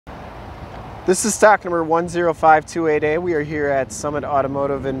This is stock number 10528A. We are here at Summit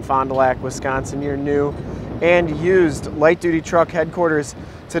Automotive in Fond du Lac, Wisconsin, your new and used light-duty truck headquarters.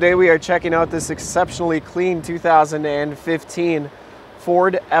 Today we are checking out this exceptionally clean 2015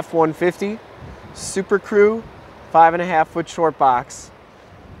 Ford F150 SUPERCREW 5.5 foot short box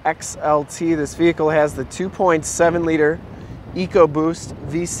XLT. This vehicle has the 2.7 liter Ecoboost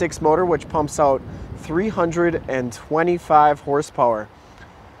V6 motor, which pumps out 325 horsepower.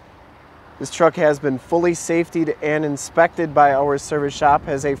 This truck has been fully safetied and inspected by our service shop,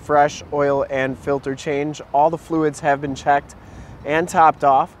 has a fresh oil and filter change. All the fluids have been checked and topped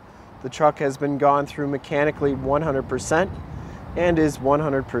off. The truck has been gone through mechanically 100% and is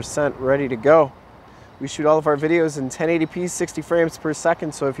 100% ready to go. We shoot all of our videos in 1080p 60 frames per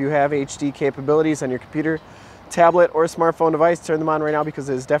second, so if you have HD capabilities on your computer, tablet, or smartphone device, turn them on right now, because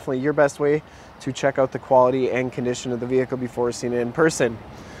it is definitely your best way to check out the quality and condition of the vehicle before seeing it in person.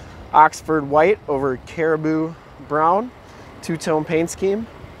 Oxford white over Caribou brown, two-tone paint scheme.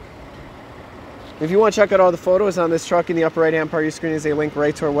 If you want to check out all the photos on this truck, in the upper right-hand part of your screen is a link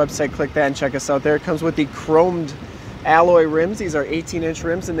right to our website. Click that and check us out there. It comes with the chromed alloy rims. These are 18-inch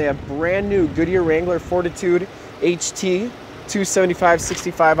rims, and they have brand new Goodyear Wrangler Fortitude HT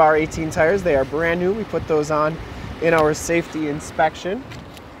 275/65R 18 tires. They are brand new. We put those on in our safety inspection.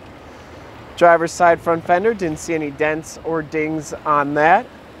 Driver's side front fender, didn't see any dents or dings on that.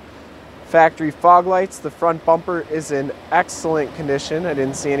 Factory fog lights. The front bumper is in excellent condition. I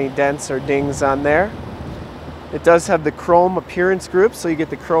didn't see any dents or dings on there. It does have the chrome appearance group, so you get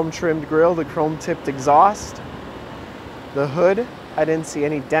the chrome trimmed grille, the chrome tipped exhaust. The hood, I didn't see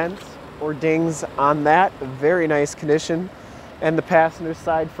any dents or dings on that. Very nice condition. And the passenger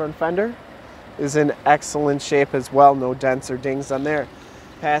side front fender is in excellent shape as well. No dents or dings on there.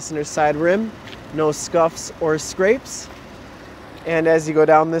 Passenger side rim, no scuffs or scrapes. And as you go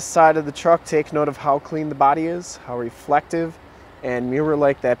down this side of the truck, take note of how clean the body is, how reflective and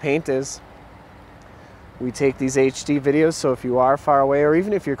mirror-like that paint is. We take these HD videos, so if you are far away, or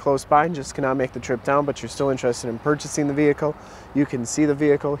even if you're close by and just cannot make the trip down, but you're still interested in purchasing the vehicle, you can see the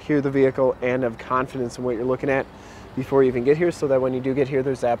vehicle, hear the vehicle, and have confidence in what you're looking at before you even get here, so that when you do get here,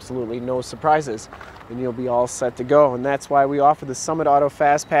 there's absolutely no surprises and you'll be all set to go. And that's why we offer the Summit Auto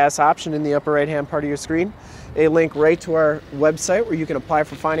Fast Pass option in the upper right-hand part of your screen. A link right to our website where you can apply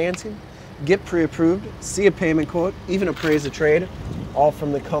for financing, get pre-approved, see a payment quote, even appraise a trade, all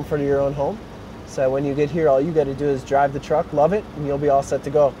from the comfort of your own home. So when you get here, all you got to do is drive the truck, love it, and you'll be all set to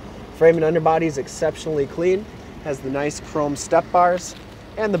go. Frame and underbody is exceptionally clean, has the nice chrome step bars,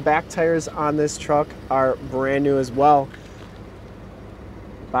 and the back tires on this truck are brand new as well.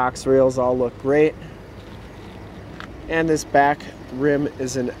 Box rails all look great. And this back rim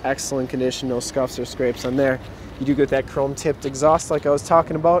is in excellent condition, no scuffs or scrapes on there. You do get that chrome tipped exhaust like I was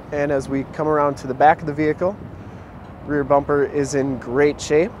talking about. And as we come around to the back of the vehicle, rear bumper is in great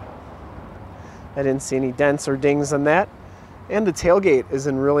shape. I didn't see any dents or dings on that. And the tailgate is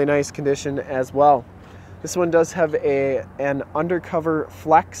in really nice condition as well. This one does have an Undercover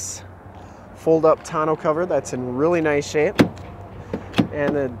Flex fold-up tonneau cover that's in really nice shape.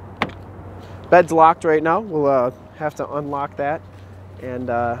 And the bed's locked right now. We'll have to unlock that and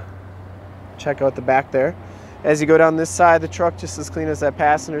check out the back there. As you go down this side of the truck, just as clean as that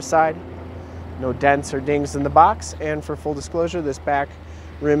passenger side. No dents or dings in the box. And for full disclosure, this back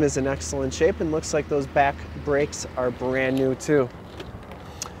rim is in excellent shape, and looks like those back brakes are brand new too.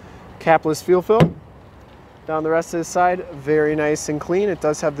 Capless fuel fill. Down the rest of the side, very nice and clean. It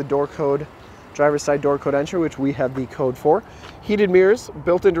does have the door code, driver's side door code entry, which we have the code for. Heated mirrors,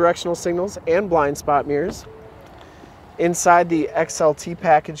 built-in directional signals, and blind spot mirrors. Inside, the XLT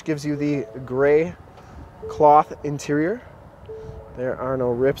package gives you the gray cloth interior. There are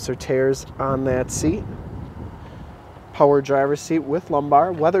no rips or tears on that seat. Power driver's seat with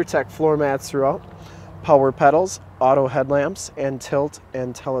lumbar, Weathertech floor mats throughout, power pedals, auto headlamps, and tilt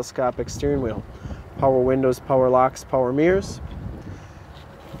and telescopic steering wheel. Power windows, power locks, power mirrors.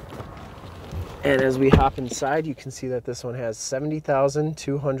 And as we hop inside, you can see that this one has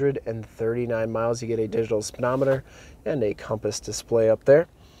 70,239 miles. You get a digital speedometer and a compass display up there.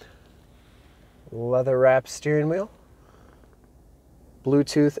 Leather wrapped steering wheel.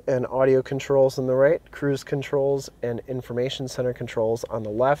 Bluetooth and audio controls on the right, cruise controls and information center controls on the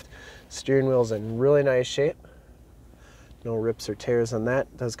left. Steering wheel's in really nice shape. No rips or tears on that.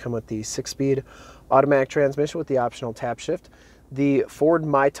 It does come with the 6-speed automatic transmission with the optional tap shift. The FORD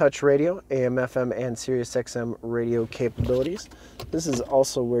MyTouch radio, AM, FM, and Sirius XM radio capabilities. This is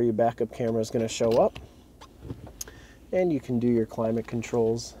also where your backup camera is going to show up. And you can do your climate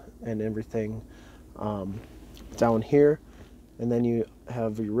controls and everything down here. And then you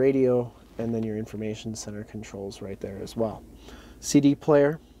have your radio and then your information center controls right there as well. CD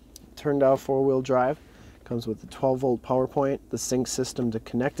player, turn down 4-wheel drive, comes with a 12-volt power point, the sync system to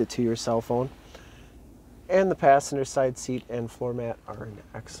connect it to your cell phone, and the passenger side seat and floor mat are in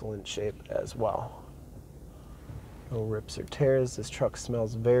excellent shape as well. No rips or tears. This truck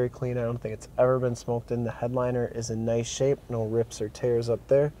smells very clean. I don't think it's ever been smoked in. The headliner is in nice shape. No rips or tears up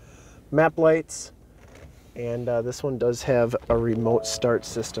there. Map lights, and this one does have a remote start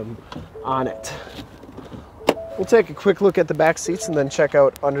system on it. We'll take a quick look at the back seats and then check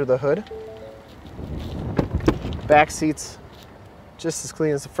out under the hood. Back seats just as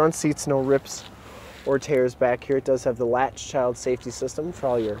clean as the front seats. No rips or tears back here. It does have the Latch child safety system for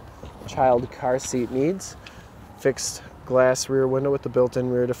all your child car seat needs. Fixed glass rear window with the built-in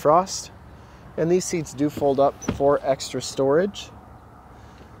rear defrost, and these seats do fold up for extra storage.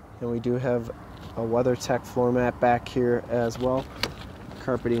 And we do have a WeatherTech floor mat back here as well.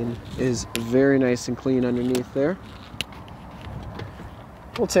 Carpeting is very nice and clean underneath there.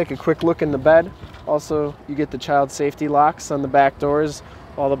 We'll take a quick look in the bed. Also, you get the child safety locks on the back doors.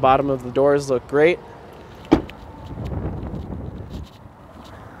 All the bottom of the doors look great.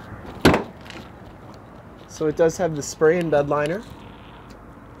 So it does have the spray and bed liner.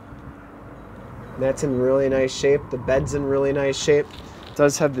 That's in really nice shape. The bed's in really nice shape. It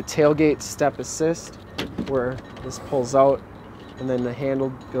does have the tailgate step assist where this pulls out and then the handle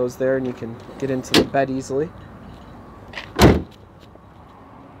goes there and you can get into the bed easily.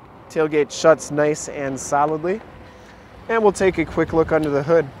 Tailgate shuts nice and solidly. And we'll take a quick look under the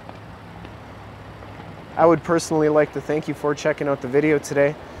hood. I would personally like to thank you for checking out the video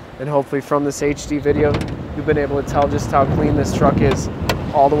today, and hopefully from this HD video you've been able to tell just how clean this truck is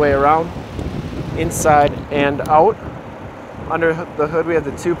all the way around, inside and out. Under the hood we have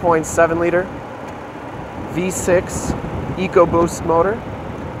the 2.7 liter V6 Ecoboost motor,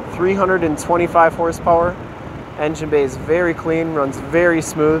 325 horsepower. Engine bay is very clean, runs very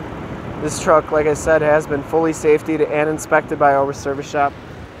smooth. This truck, like I said, has been fully safetied and inspected by our service shop.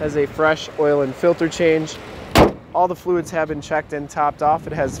 Has a fresh oil and filter change. All the fluids have been checked and topped off.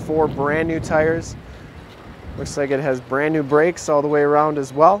 It has 4 brand new tires. Looks like it has brand new brakes all the way around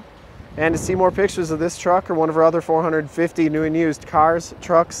as well. And to see more pictures of this truck or one of our other 450 new and used cars,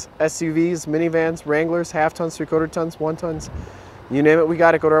 trucks, SUVs, minivans, Wranglers, half tons, 3/4 tons, 1 tons, you name it, we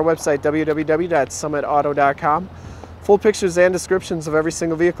got it. Go to our website, www.summitauto.com. Full pictures and descriptions of every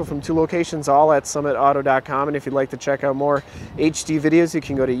single vehicle from 2 locations, all at summitauto.com. And if you'd like to check out more HD videos, you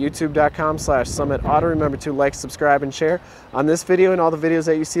can go to youtube.com/summitauto. Remember to like, subscribe, and share on this video and all the videos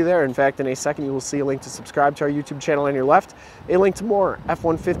that you see there. In fact, in a second, you will see a link to subscribe to our YouTube channel on your left, a link to more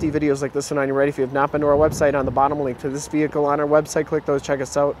F-150 videos like this one on your right. If you have not been to our website, on the bottom, a link to this vehicle on our website. Click those, check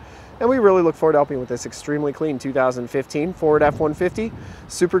us out. And we really look forward to helping with this extremely clean 2015 Ford F-150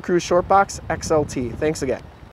 SUPERCREW SHORTBOX XLT. Thanks again.